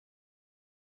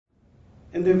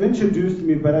And they've introduced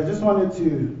me, but I just wanted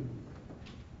to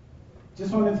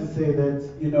say that,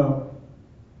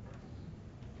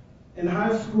 in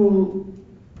high school,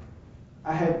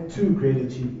 I had two great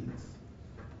achievements.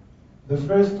 The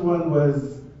first one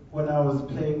was when I was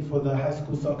playing for the high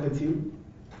school soccer team,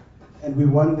 and we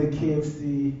won the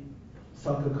KFC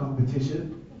soccer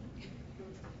competition.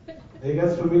 Are you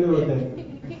guys familiar with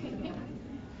that?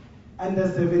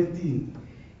 Under 17.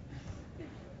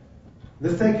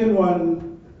 The second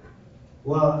one,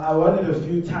 well, I won it a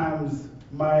few times.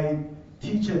 My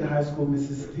teacher in high school,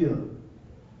 Mrs. Steele,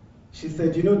 she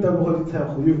said, Tabuholi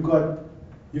Tsago,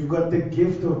 you've got the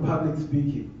gift of public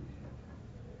speaking.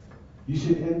 You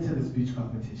should enter the speech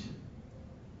competition.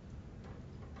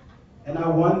 And I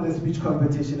won the speech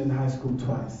competition in high school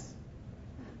twice.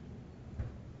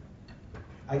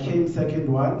 I came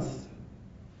second once.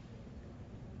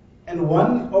 And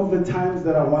one of the times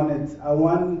that I won it, I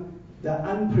won the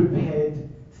unprepared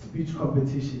speech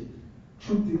competition.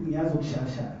 And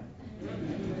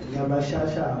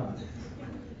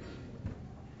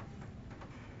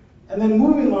then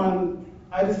moving on,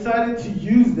 I decided to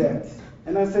use that.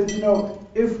 And I said,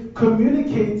 if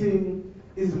communicating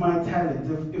is my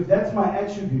talent, if that's my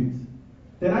attribute,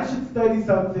 then I should study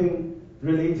something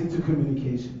related to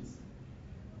communications.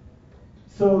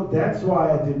 So that's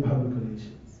why I did public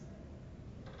relations.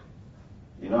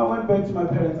 I went back to my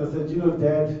parents, I said,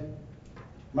 Dad,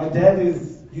 my dad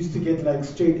used to get like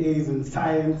straight A's in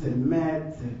science and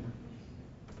maths and,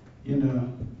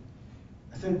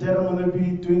 I said, Dad, I'm going to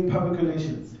be doing public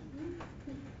relations.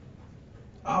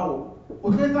 Oh,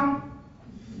 okay, Sam?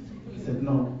 He said,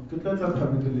 no, good luck on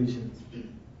public relations.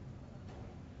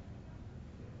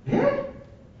 Yeah?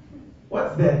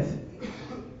 What's that?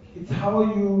 It's how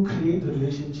you create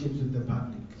relationships with the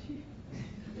public.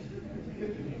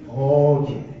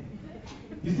 Okay.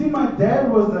 You see, my dad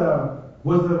was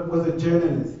a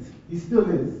journalist. He still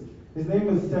is. His name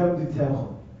is Sam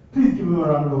Ditejo. Please give him a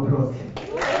round of applause.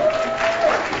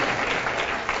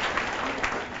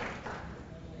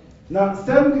 Now,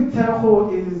 Sam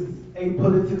Ditejo is a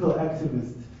political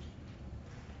activist.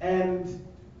 And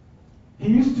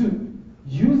he used to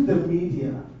use the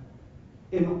media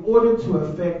in order to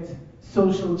affect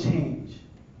social change.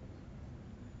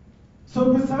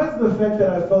 So besides the fact that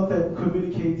I felt that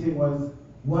communicating was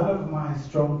one of my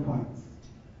strong points,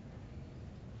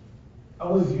 I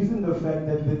was using the fact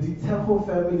that the Ditejo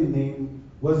family name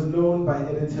was known by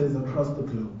editors across the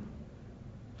globe.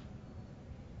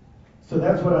 So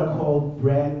that's what I call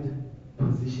brand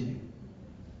positioning.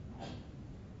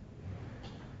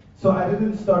 So I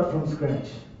didn't start from scratch.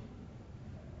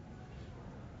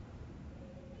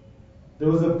 There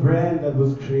was a brand that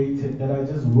was created that I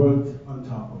just worked on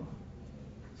top of.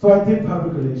 So I did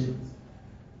public relations.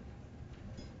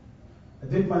 I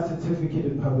did my certificate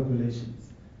in public relations.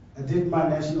 I did my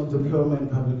national diploma in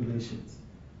public relations.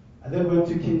 I then went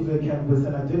to Kingsway campus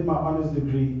and I did my honors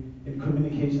degree in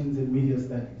communications and media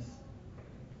studies.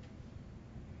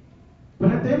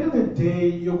 But at the end of the day,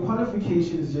 your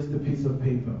qualification is just a piece of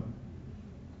paper.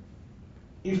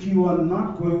 If you are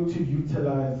not going to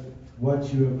utilize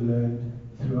what you have learned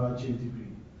throughout your degree.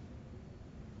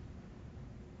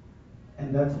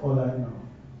 And that's all I know.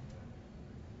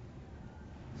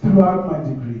 Throughout my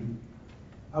degree,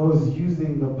 I was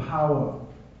using the power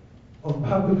of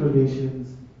public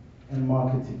relations and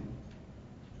marketing.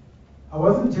 I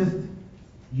wasn't just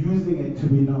using it to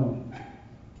be known.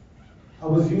 I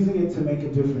was using it to make a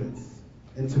difference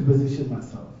and to position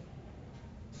myself.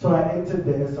 So I entered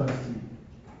the SRC.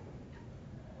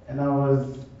 And I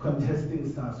was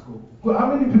contesting SASCO.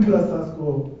 How many people are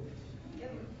SASCO?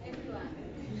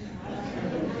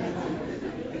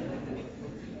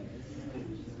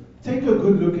 Take a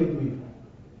good look at me.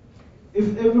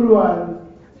 If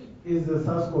everyone is a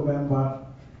SASCO member,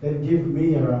 then give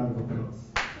me a round of applause.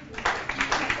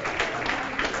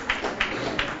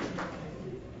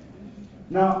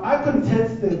 Now, I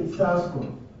contested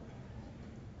SASCO,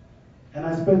 and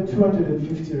I spent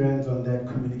 250 rands on that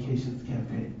communications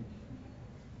campaign.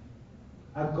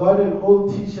 I got an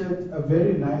old t-shirt, a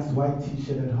very nice white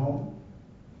t-shirt at home.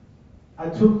 I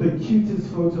took the cutest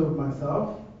photo of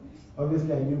myself.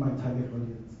 Obviously, I knew my target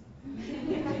audience.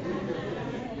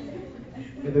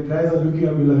 And the guys are looking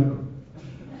at me like,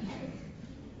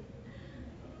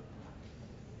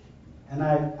 and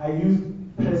I used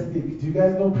Prestig. Do you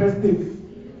guys know Prestig?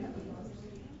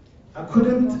 I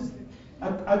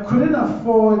couldn't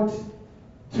afford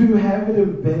to have an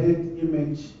embedded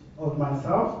image of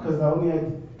myself because I only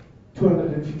had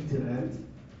 250 rands.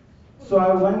 So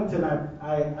I went and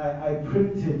I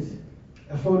printed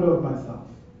a photo of myself.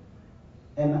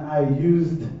 And I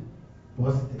used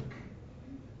Bostic.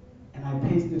 And I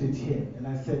pasted it here. And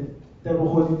I said,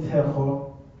 Tebohodi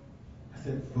Terho. I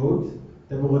said, vote.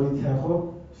 Tebohodi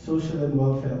Terho, Social and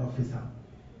Welfare Officer.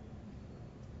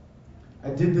 I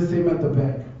did the same at the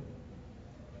back.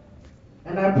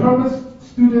 And I promised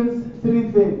students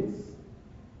 3 things.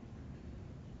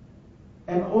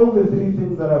 And all the 3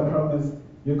 things that I promised,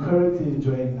 you're currently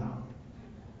enjoying now.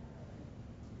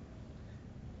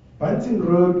 Bunting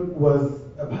Road was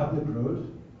a public road.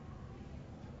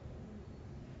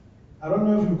 I don't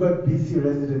know if you've got BC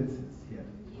residences here.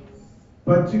 Yes.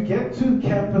 But to get to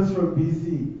campus from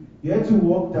BC, you had to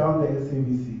walk down the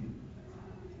SABC.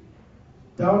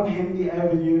 Down Henley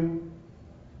Avenue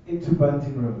into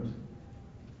Bunting Road.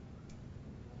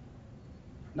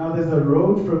 Now there's a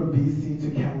road from BC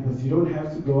to campus. You don't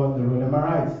have to go on the road, am I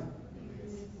right?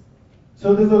 Yes.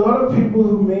 So there's a lot of people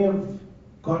who may have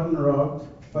gotten robbed,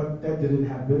 but that didn't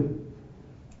happen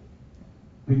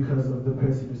because of the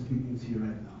person who's speaking to you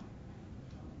right now.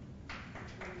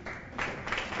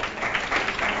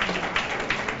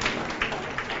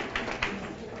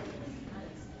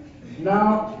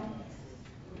 Now,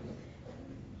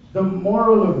 the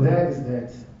moral of that is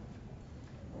that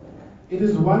it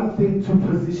is one thing to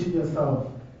position yourself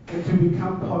and to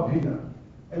become popular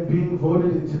and being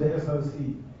voted into the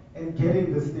SRC and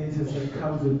getting the status that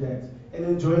comes with that and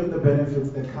enjoying the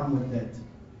benefits that come with that.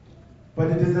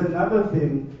 But it is another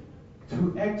thing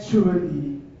to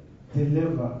actually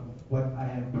deliver what I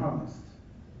have promised.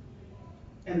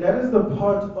 And that is the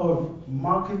part of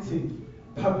marketing,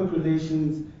 public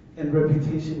relations, and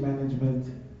reputation management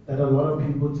that a lot of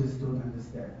people just don't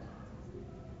understand.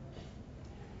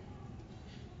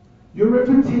 Your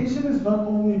reputation is not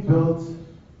only built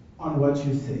on what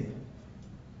you say.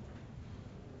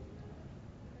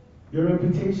 Your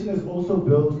reputation is also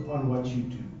built on what you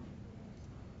do.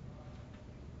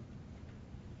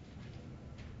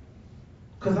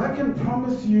 Because I can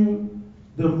promise you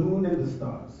the moon and the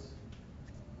stars.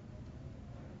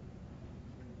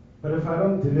 But if I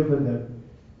don't deliver them,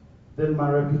 then my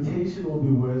reputation will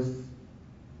be worse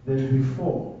than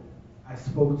before I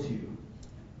spoke to you.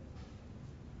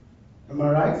 Am I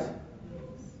right?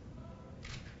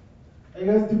 Are you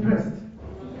guys depressed?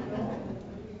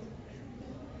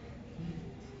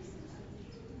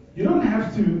 You don't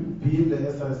have to be in the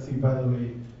SRC, by the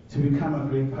way, to become a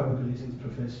great public relations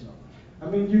professional. I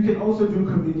mean, you can also do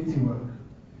community work.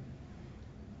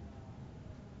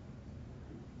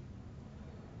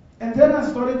 And then I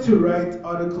started to write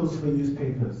articles for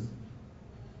newspapers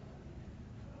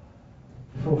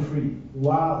for free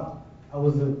while I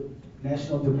was a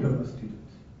national diploma student.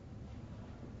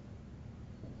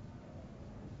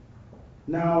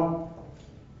 Now,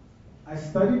 I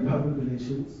studied public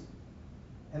relations,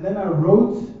 and then I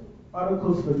wrote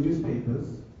articles for newspapers,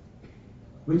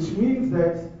 which means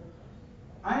that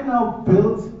I now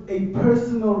built a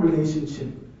personal relationship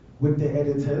with the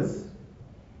editors,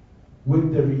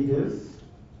 with the readers,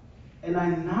 and I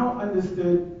now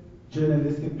understood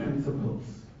journalistic principles.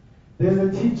 There's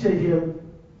a teacher here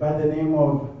by the name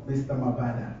of Mr.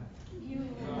 Mabada.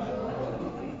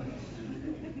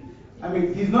 I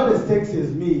mean, he's not as sexy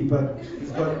as me, but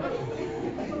he's got...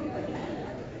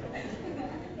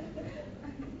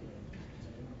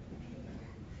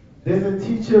 There's a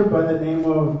teacher by the name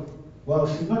of, well,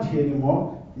 she's not here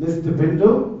anymore, Mr.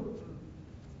 Bindle.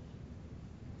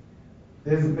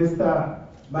 There's Mr.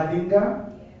 Malinga.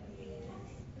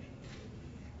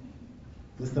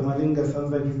 Mr. Malinga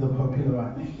sounds like he's the popular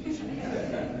one.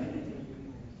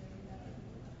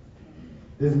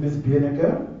 There's Miss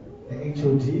Bienecker, the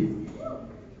HOD.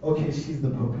 Okay, she's the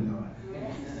popular one.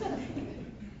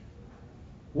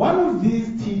 One of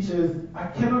these teachers, I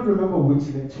cannot remember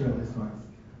which lecturer this was,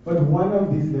 but one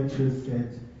of these lecturers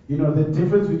said, you know, the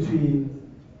difference between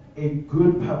a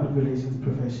good public relations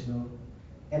professional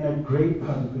and a great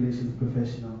public relations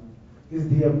professional is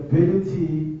the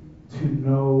ability to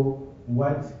know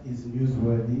what is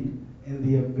newsworthy and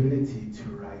the ability to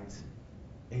write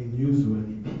a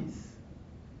newsworthy piece.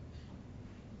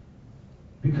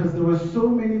 Because there were so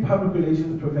many public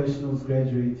relations professionals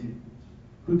graduating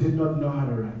who did not know how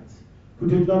to write, who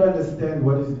did not understand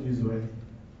what is newsworthy.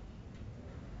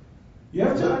 You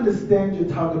have to understand your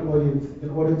target audience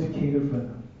in order to cater for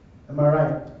them. Am I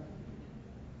right?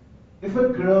 If a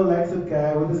girl likes a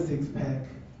guy with a six-pack,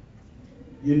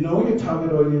 you know your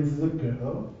target audience is a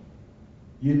girl.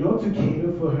 You know to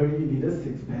cater for her you need a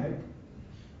six-pack.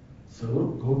 So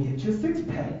go get your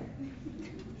six-pack.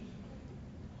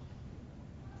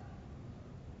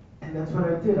 And that's what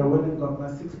I did. I went and got my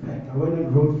six-pack. I went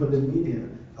and wrote for the media.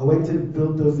 I went and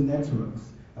built those networks.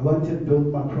 I went and built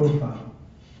my profile.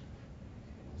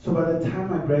 So by the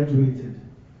time I graduated,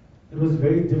 it was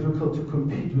very difficult to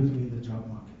compete with me in the job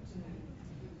market.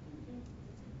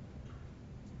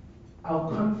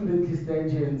 I'll confidently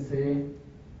stand here and say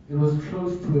it was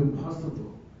close to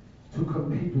impossible to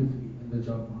compete with me in the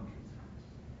job market.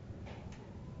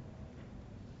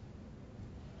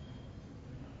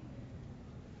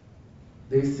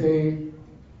 They say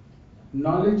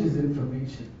knowledge is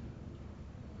information,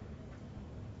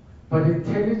 but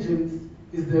intelligence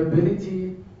is the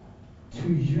ability to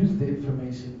use the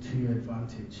information to your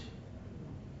advantage.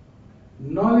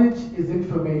 Knowledge is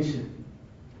information.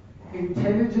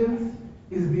 Intelligence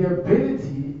is the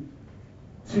ability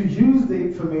to use the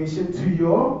information to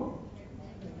your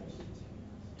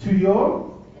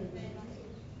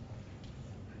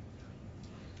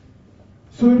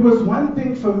So it was one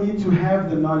thing for me to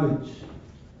have the knowledge,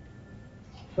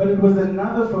 but it was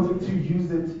another for me to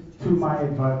use it to my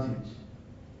advantage.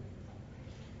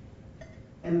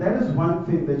 And that is one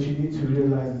thing that you need to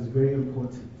realize is very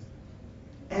important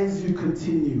as you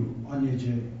continue on your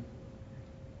journey.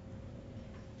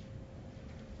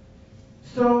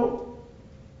 So,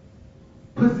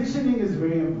 positioning is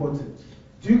very important.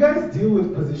 Do you guys deal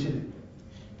with positioning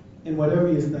in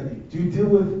whatever you study? Do you deal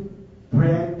with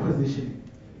brand positioning?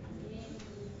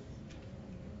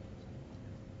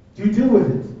 Do you deal with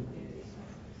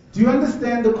it? Do you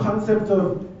understand the concept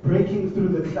of breaking through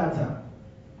the clutter?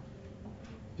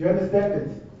 Do you understand it?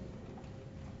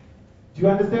 Do you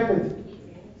understand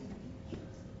it?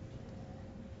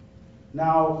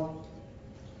 Now,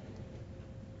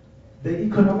 the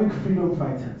economic freedom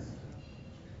fighters.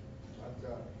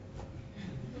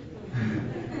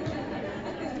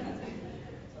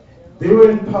 They were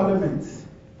in parliament.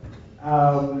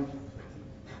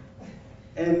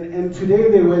 And today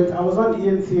they went, I was on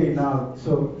ENCA now,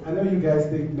 so I know you guys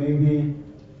think maybe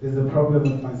there's a problem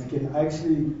with my skin. I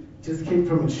actually just came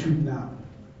from a shoot now.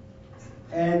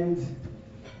 And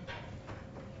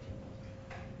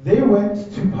they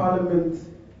went to parliament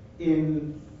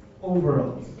in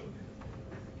overalls.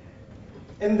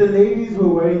 And the ladies were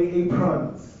wearing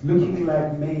aprons, looking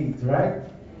like maids, right?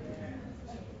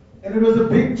 And it was a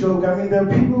big joke. I mean, there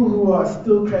are people who are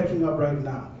still cracking up right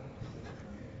now.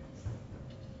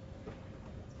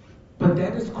 But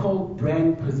that is called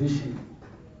brand positioning.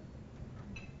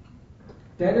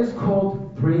 That is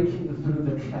called breaking through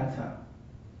the clutter,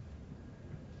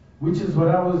 which is what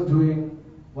I was doing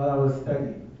while I was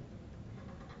studying.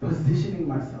 Positioning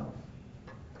myself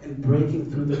and breaking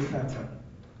through the clutter.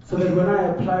 So that when I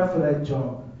apply for that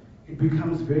job, it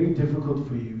becomes very difficult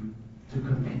for you to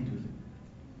compete with it.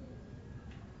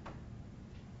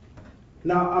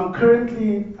 Now, I'm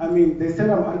currently, they said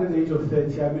I'm under the age of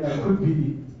 30. I could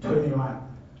be 21.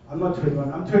 I'm not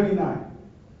 21, I'm 29.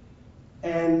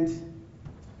 And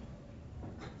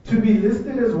to be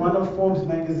listed as one of Forbes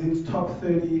magazine's top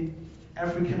 30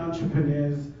 African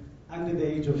entrepreneurs under the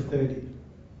age of 30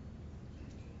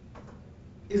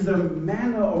 is a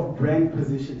manner of brand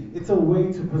positioning. It's a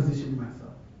way to position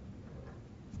myself.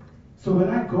 So when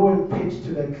I go and pitch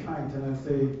to that client and I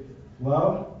say,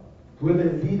 well, we're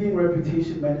the leading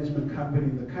reputation management company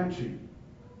in the country,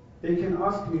 they can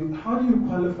ask me, how do you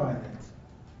qualify that?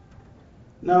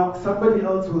 Now, somebody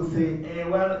else will say,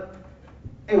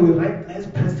 we write nice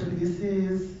press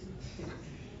releases,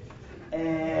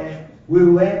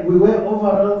 we wear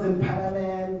overalls in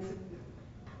parliament,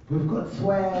 we've got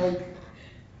swag.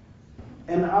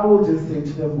 And I will just say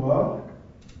to them, well,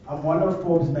 I'm one of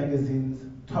Forbes magazine's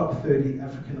top 30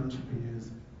 African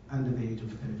entrepreneurs under the age of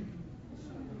 30.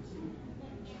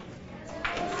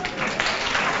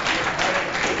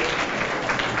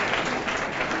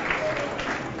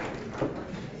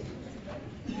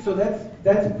 So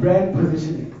that's brand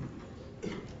positioning.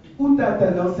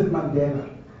 Utata Nelson Mandela.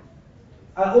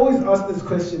 I always ask this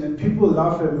question, and people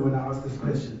laugh at me when I ask this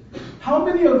question. How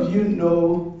many of you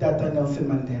know Tata Nelson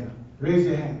Mandela? Raise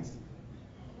your hands.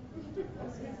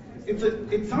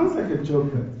 It sounds like a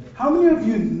joke, but how many of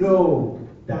you know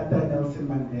Tata Nelson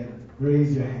Mandela?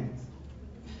 Raise your hands.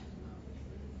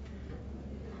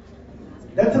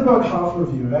 That's about half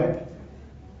of you, right?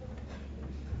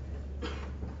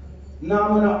 Now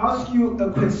I'm going to ask you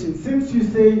a question. Since you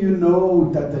say you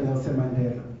know Tata Nelson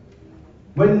Mandela,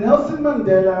 when Nelson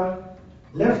Mandela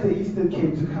left the Eastern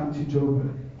Cape to come to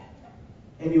Joburg,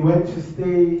 and he went to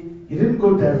stay, he didn't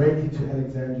go directly to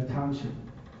Alexandra Township,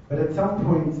 but at some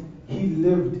point he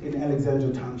lived in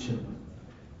Alexandra Township.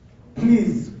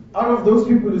 Please, out of those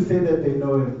people who say that they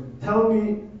know him, tell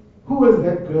me, who was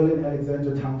that girl in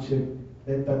Alexandra Township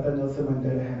that Tata Nelson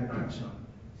Mandela had a crush on?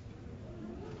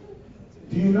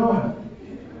 Do you know her?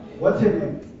 What's her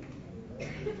name?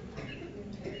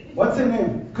 What's her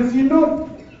name? Because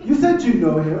you said you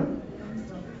know him.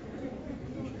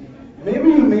 Maybe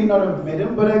you may not have met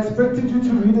him, but I expected you to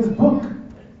read his book.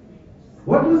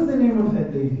 What was the name of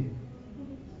that lady?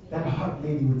 That hot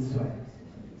lady with swag.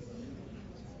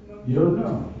 You don't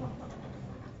know.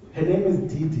 Her name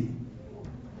is Didi.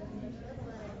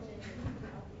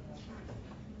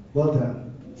 Well done.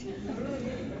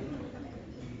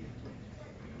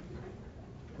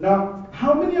 Now,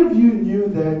 how many of you knew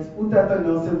that Utata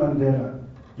Nelson Mandela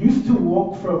used to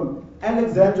walk from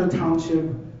Alexandra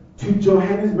Township to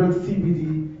Johannesburg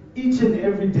CBD each and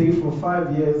every day for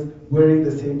 5 years wearing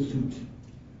the same suit?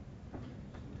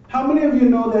 How many of you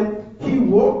know that he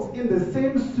walked in the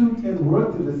same suit and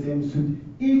worked in the same suit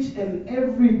each and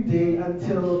every day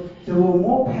until there were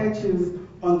more patches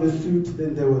on the suit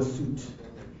than there were suit?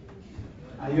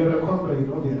 You're a corporate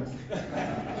audience.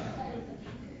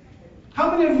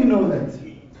 How many of you know that?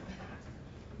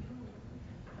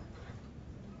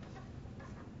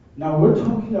 Now we're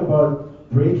talking about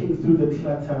breaking through the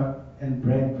clutter and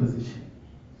brand positioning.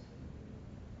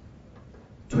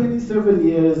 27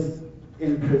 years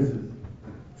in prison,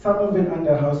 some of it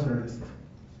under house arrest.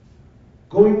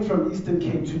 Going from Eastern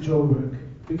Cape to Joburg,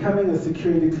 becoming a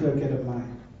security clerk at a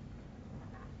mine.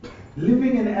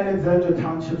 Living in Alexandra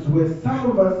Townships where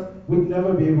some of us would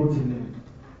never be able to live.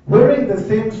 Wearing the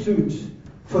same suit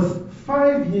for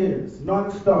 5 years,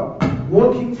 non-stop,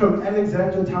 walking from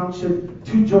Alexandra Township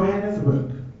to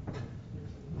Johannesburg.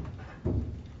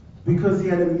 Because he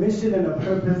had a mission and a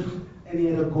purpose and he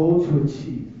had a goal to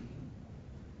achieve.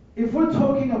 If we're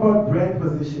talking about brand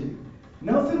positioning,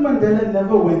 Nelson Mandela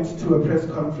never went to a press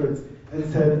conference and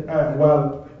said,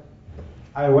 well,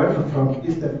 I went from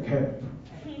Eastern Cape.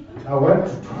 I went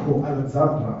to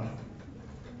Alexandra.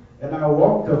 And I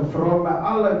walked from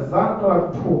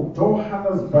Alexandra to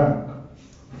Johannesburg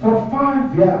for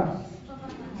 5 years.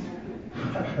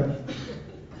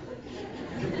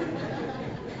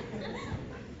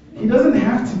 He doesn't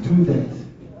have to do that.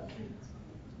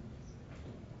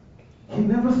 He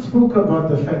never spoke about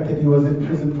the fact that he was in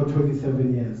prison for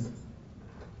 27 years.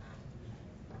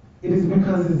 It is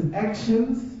because his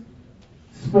actions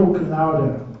spoke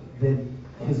louder than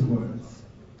his words.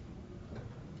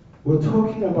 We're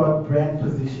talking about brand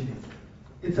positioning.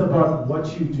 It's about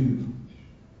what you do.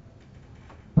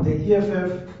 The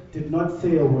EFF did not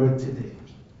say a word today.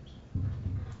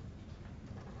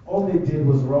 All they did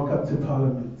was rock up to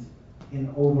Parliament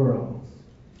in overalls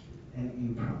and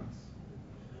aprons.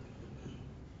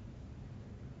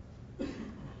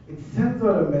 It sends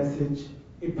out a message,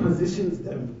 it positions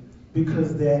them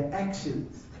because their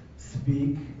actions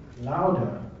speak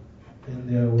louder than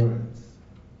their words.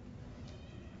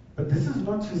 But this is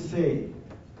not to say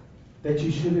that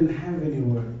you shouldn't have any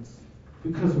words,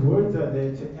 because words are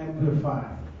there to amplify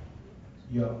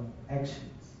your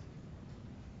actions.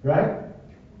 Right?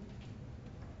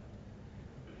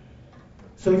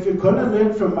 So if you're going to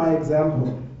learn from my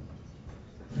example,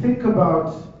 think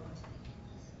about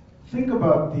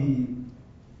the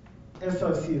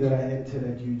SRC that I entered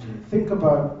at UJ. Think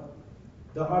about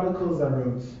the articles I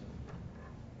wrote.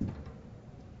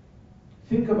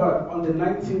 Think about on the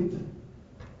 19th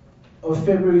of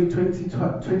February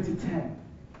 2010,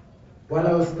 while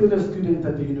I was still a student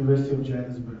at the University of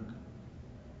Johannesburg.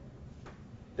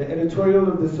 The editorial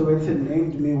of the Sowetan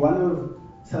named me one of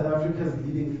South Africa's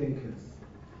leading thinkers.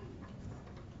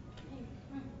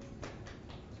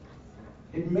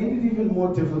 It made it even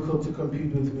more difficult to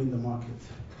compete with me in the market.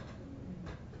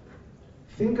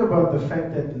 Think about the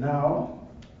fact that now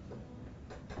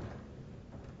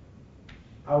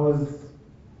I was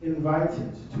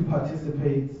invited to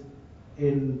participate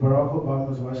in Barack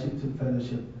Obama's Washington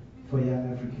Fellowship for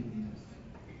Young African Leaders.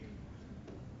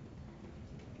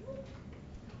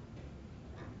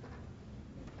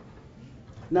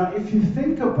 Now, if you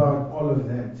think about all of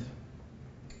that,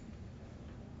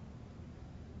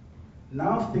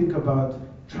 now think about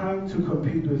trying to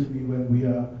compete with me when we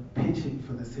are pitching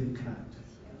for the same client.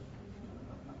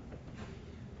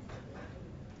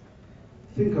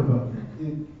 Think about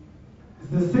it. It's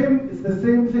the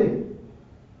same thing.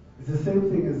 It's the same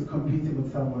thing as competing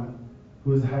with someone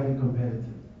who is highly competitive.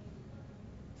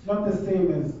 It's not the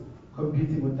same as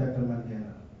competing with Dr.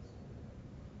 Mandela.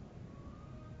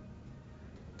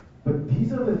 But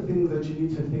these are the things that you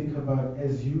need to think about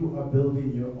as you are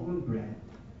building your own brand.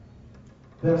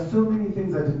 There are so many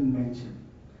things I didn't mention.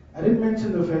 I didn't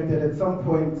mention the fact that at some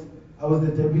point I was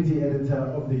the deputy editor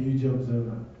of the UJ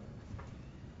Observer.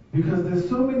 Because there's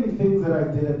so many things that I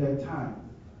did at that time.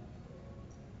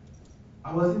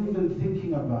 I wasn't even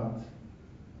thinking about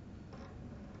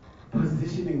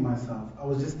positioning myself. I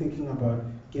was just thinking about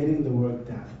getting the work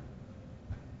done.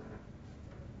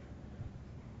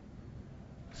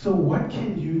 So what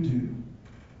can you do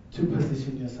to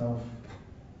position yourself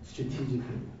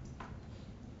strategically?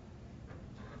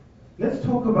 Let's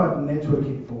talk about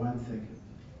networking for 1 second.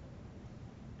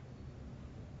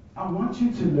 I want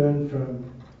you to learn from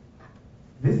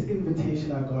this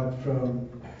invitation I got from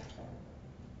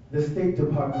the State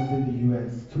Department in the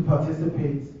US to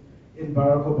participate in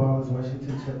Barack Obama's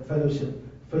Washington Fellowship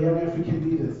for Young African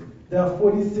Leaders. There are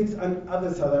 46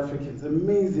 other South Africans,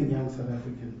 amazing young South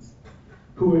Africans,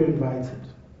 who were invited.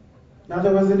 Now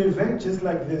there was an event just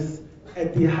like this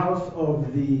at the house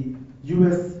of the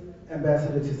US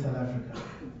ambassador to South Africa.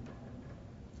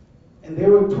 And they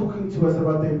were talking to us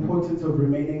about the importance of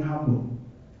remaining humble.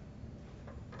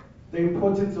 The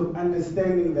importance of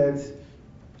understanding that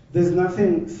there's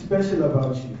nothing special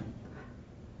about you.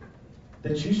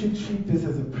 That you should treat this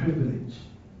as a privilege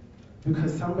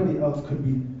because somebody else could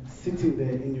be sitting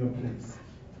there in your place.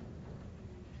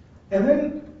 And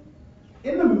then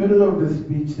in the middle of the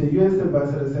speech, the US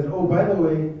ambassador said, oh, by the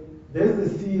way,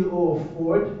 there's the CEO of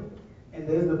Ford and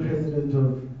there's the president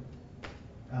of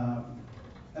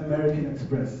American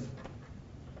Express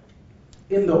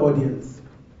in the audience.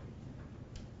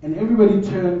 And everybody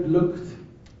turned, looked,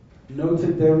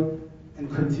 noted them,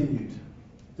 and continued.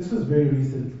 This was very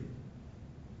recently.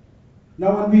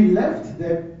 Now, when we left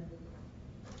that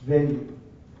venue,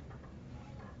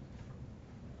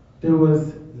 there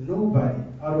was nobody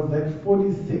out of that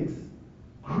 46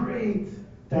 great,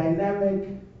 dynamic,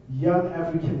 young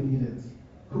African leaders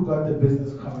who got the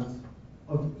business cards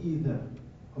of either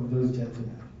of those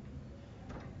gentlemen,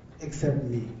 except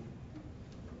me.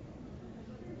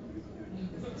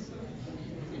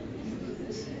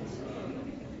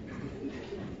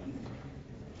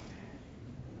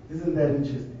 Isn't that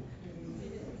interesting?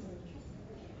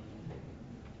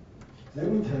 Let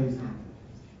me tell you something.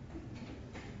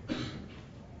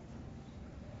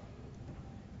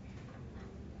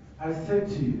 I said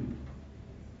to you,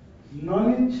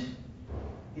 knowledge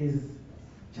is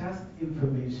just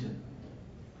information,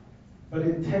 but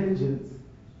intelligence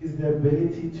is the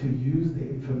ability to use the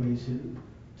information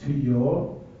to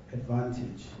your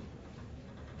advantage.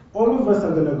 All of us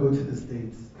are going to go to the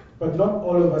States, but not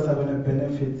all of us are going to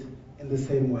benefit in the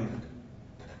same way.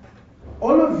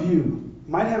 All of you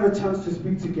might have a chance to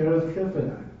speak to Gareth Cliff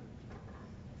and I,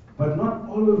 but not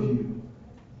all of you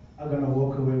are going to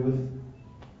walk away with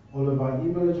all of our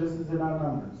email addresses and our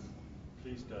numbers.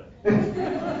 Please don't.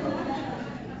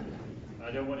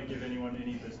 I don't want to give anyone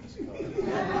any business cards.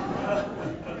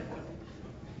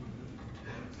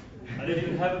 I don't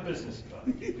even have a business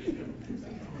card.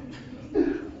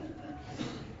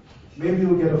 Maybe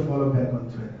you'll get a follow back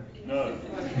on Twitter. No.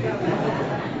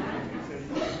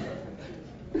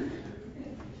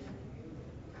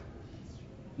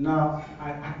 Now,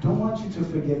 I don't want you to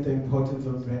forget the importance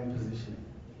of brand positioning.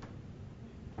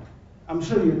 I'm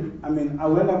sure I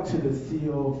went up to the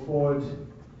CEO of Ford.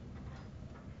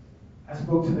 I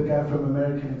spoke to the guy from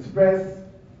American Express.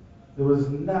 There was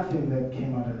nothing that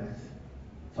came out of that.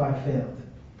 So I failed.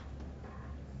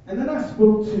 And then I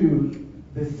spoke to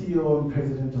the CEO and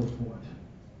president of Ford.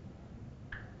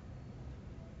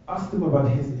 Asked him about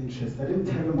his interest. I didn't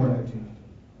tell him what I do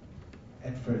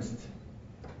at first.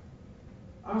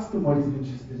 Asked him what he's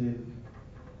interested in.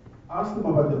 Asked him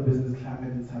about the business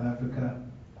climate in South Africa.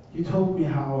 He told me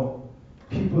how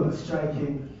people are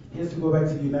striking. He has to go back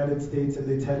to the United States and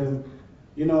they tell him,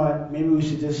 you know what, maybe we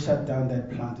should just shut down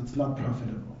that plant. It's not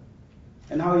profitable.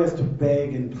 And how he has to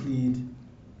beg and plead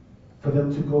for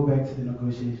them to go back to the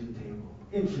negotiation table.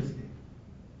 Interesting.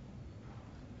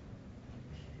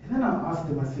 And then I asked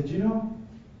him, I said, you know,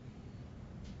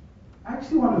 I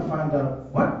actually want to find out,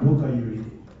 what book are you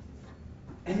reading?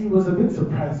 And he was a bit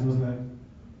surprised. He was like,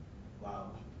 wow.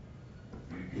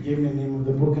 He gave me the name of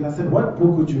the book, and I said, what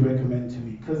book would you recommend to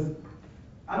me? Because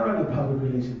I run a public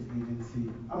relations agency.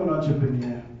 I'm an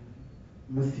entrepreneur.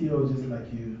 I'm a CEO just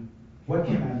like you. What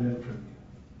can I learn from you?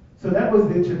 So that was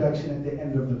the introduction at the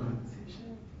end of the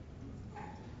conversation.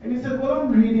 And he said, well,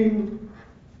 I'm reading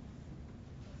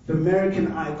The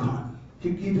American Icon.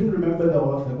 He didn't remember the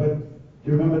author, but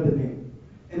he remembered the name.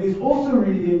 And he's also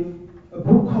reading a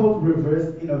book called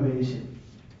Reverse Innovation.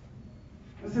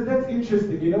 I said, that's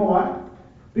interesting. You know why?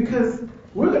 Because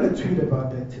we're going to tweet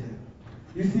about that today.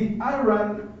 You see, I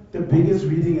run the biggest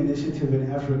reading initiative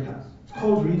in Africa. It's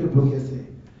called Read a Book SA.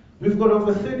 We've got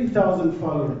over 30,000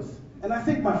 followers. And I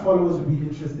think my followers would be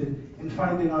interested in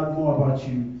finding out more about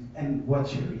you and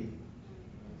what you're reading.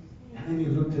 And then he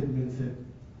looked at me and said,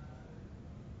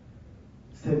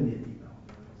 send me an email.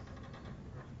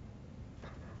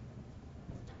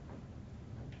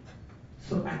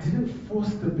 So I didn't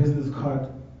force the business card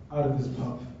out of his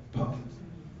pocket.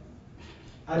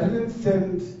 I didn't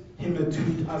send him a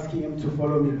tweet asking him to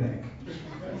follow me back.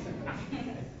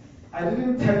 I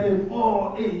didn't tell him,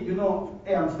 oh, hey,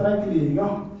 hey, I'm struggling,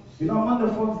 I'm on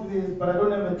the Forbes list, but I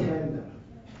don't have a tender.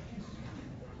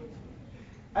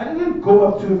 I didn't go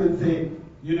up to him and say,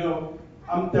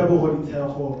 I'm Tebo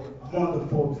Holitelho, I'm on the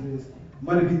Forbes list, I'm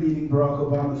going to be meeting Barack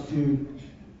Obama soon,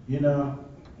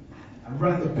 I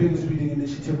run the biggest reading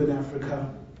initiative in Africa,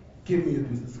 give me your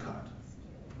business card.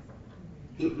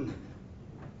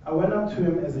 I went up to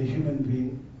him as a human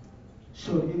being,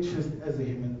 showed interest as a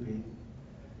human being,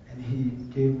 and he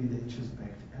gave me the interest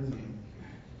back as a human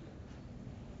being.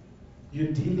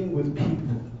 You're dealing with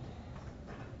people.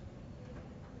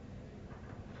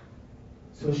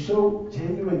 So show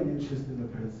genuine interest in the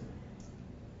person.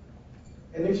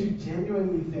 And if you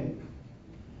genuinely think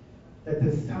that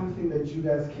there's something that you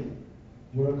guys can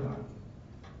work on,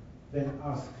 then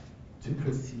ask to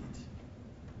proceed.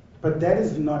 But that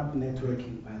is not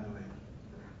networking, by the way.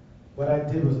 What I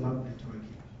did was not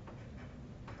networking.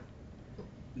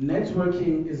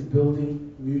 Networking is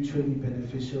building mutually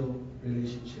beneficial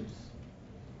relationships.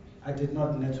 I did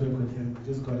not network with him, I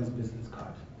just got his business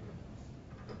card.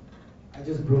 I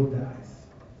just broke the ice.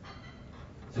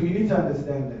 So you need to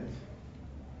understand that.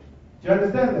 Do you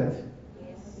understand that?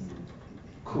 Yes.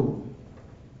 Cool.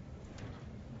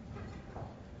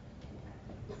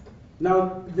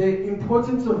 Now, the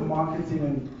importance of marketing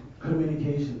and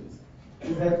communications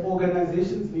is that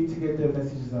organizations need to get their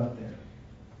messages out there.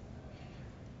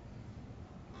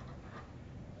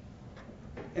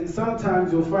 And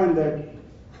sometimes you'll find that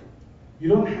you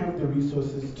don't have the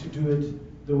resources to do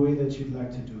it the way that you'd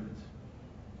like to do it.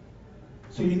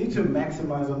 So you need to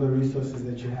maximize on the resources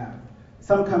that you have.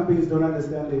 Some companies don't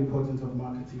understand the importance of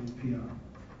marketing and PR.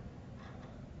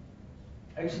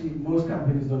 Actually, most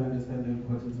companies don't understand the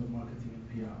importance of marketing and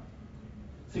PR.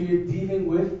 So you're dealing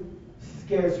with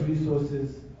scarce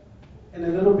resources and a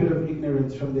little bit of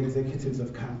ignorance from the executives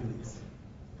of companies.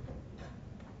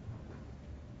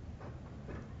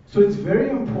 So it's very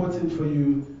important for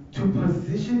you to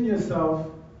position yourself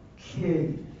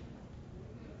clearly.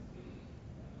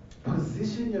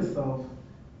 Position yourself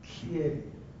clearly.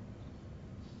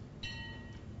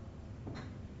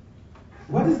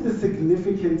 What is the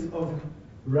significance of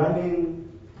running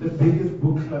the biggest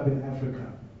book club in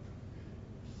Africa?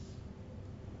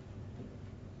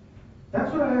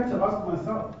 That's what I had to ask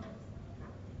myself.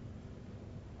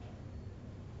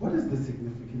 What is the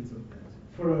significance of that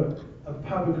for a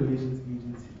public relations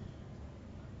agency?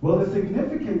 Well, the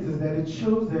significance is that it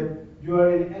shows that you are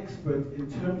an expert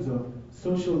in terms of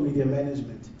social media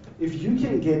management. If you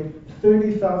can get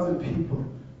 30,000 people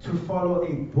to follow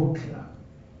a book club,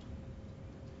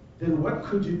 then what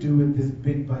could you do with this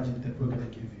big budget that we're going to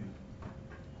give you?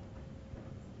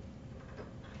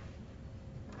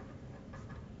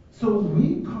 So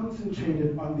we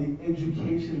concentrated on the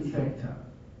education sector.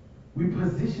 We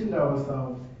positioned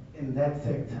ourselves in that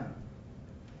sector.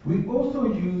 We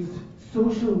also used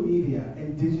social media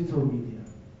and digital media.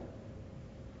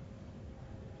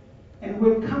 And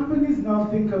when companies now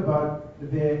think about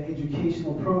their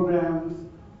educational programs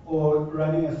or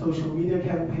running a social media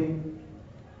campaign,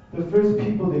 the first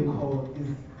people they call is,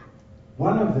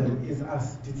 one of them is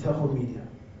us, Ditseho Media.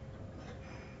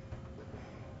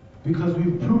 Because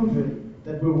we've proven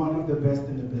that we're one of the best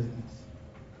in the business.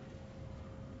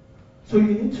 So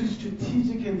you need to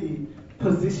strategically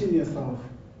position yourself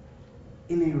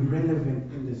in a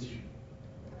relevant industry.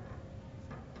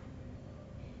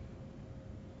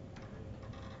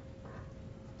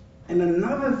 And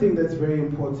another thing that's very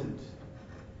important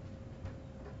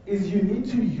is you need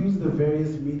to use the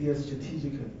various media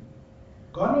strategically.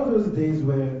 Gone are those days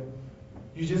where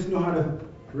you just know how to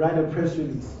write a press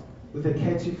release with a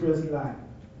catchy first line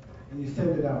and you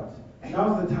send it out.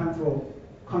 Now is the time for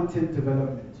content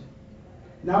development.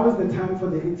 Now is the time for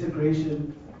the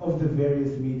integration of the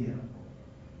various media,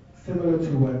 similar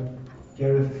to what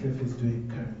Gareth Cliff is doing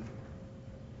currently.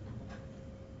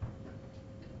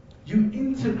 You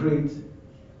integrate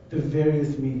the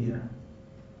various media.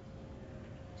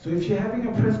 So if you're having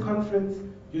a press conference,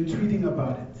 you're tweeting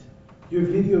about it. You're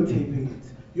videotaping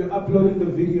it. You're uploading the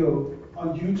video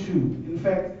on YouTube. In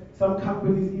fact, some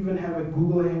companies even have a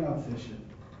Google Hangout session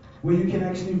where you can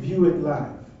actually view it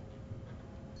live.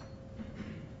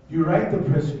 You write the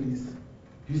press release.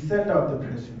 You send out the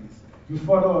press release. You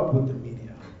follow up with the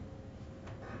media.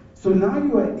 So now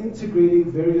you are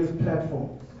integrating various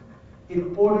platforms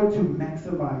in order to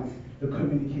maximize the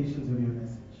communications of your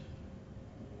message.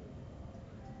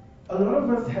 A lot of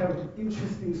us have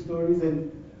interesting stories,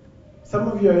 and some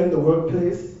of you are in the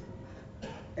workplace,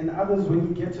 and others, when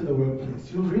you get to the workplace,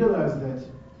 you'll realize that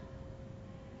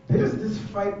There's this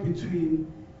fight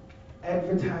between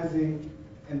advertising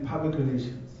and public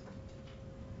relations.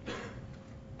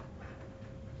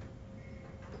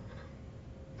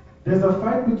 There's a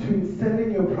fight between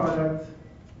selling your product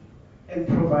and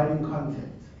providing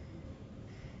content.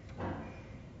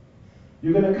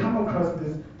 You're going to come across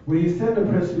this where you send a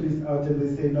press release out and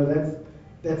they say, no,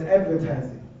 that's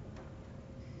advertising.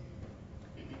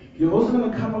 You're also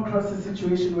going to come across a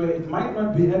situation where it might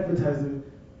not be advertising,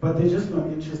 but they're just not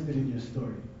interested in your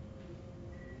story.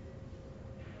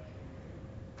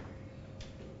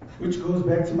 Which goes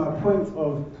back to my point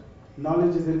of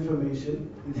knowledge is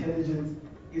information, intelligence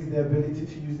is the ability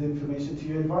to use the information to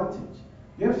your advantage.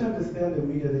 You have to understand the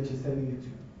media that you're sending it to.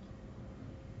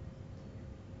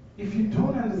 If you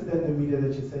don't understand the media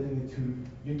that you're sending it to,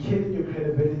 you're killing your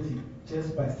credibility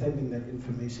just by sending that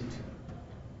information to them.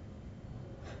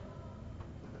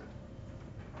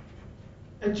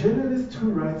 A journalist who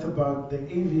writes about the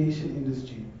aviation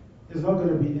industry is not going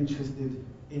to be interested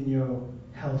in your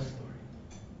health story.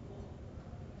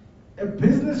 A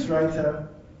business writer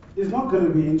is not going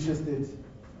to be interested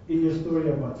in your story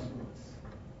about sports.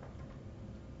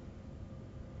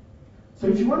 So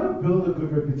if you want to build a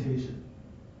good reputation,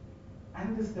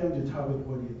 understand your target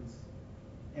audience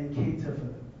and cater for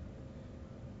them.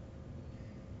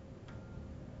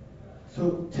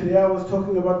 So today I was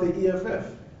talking about the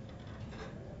EFF.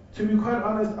 To be quite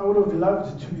honest, I would have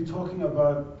loved to be talking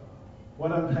about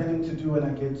what I'm planning to do when I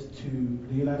get to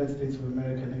the United States of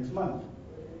America next month.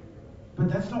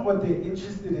 But that's not what they're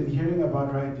interested in hearing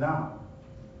about right now.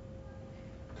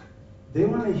 They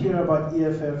want to hear about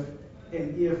EFF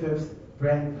and EFF's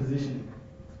brand positioning.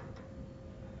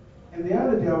 And the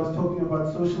other day I was talking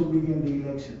about social media and the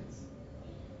elections.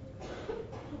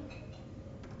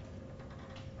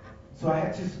 So I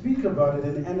had to speak about it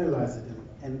and analyze it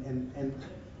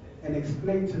and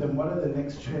explain to them what are the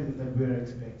next trends that we're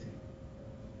expecting.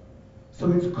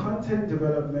 So it's content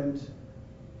development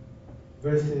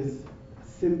versus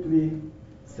simply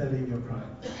selling your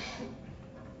product.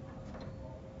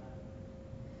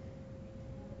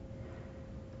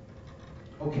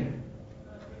 Okay.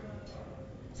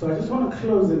 So I just want to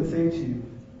close and say to you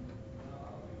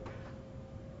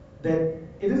that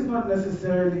it is not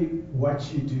necessarily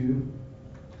what you do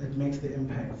that makes the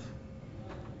impact.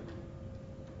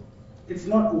 It's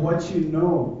not what you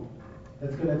know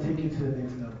that's going to take you to the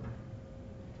next level.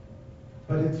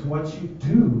 But it's what you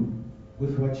do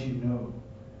with what you know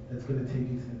that's going to take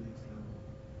you to the next level.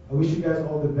 I wish you guys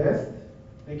all the best.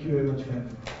 Thank you very much for having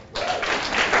me.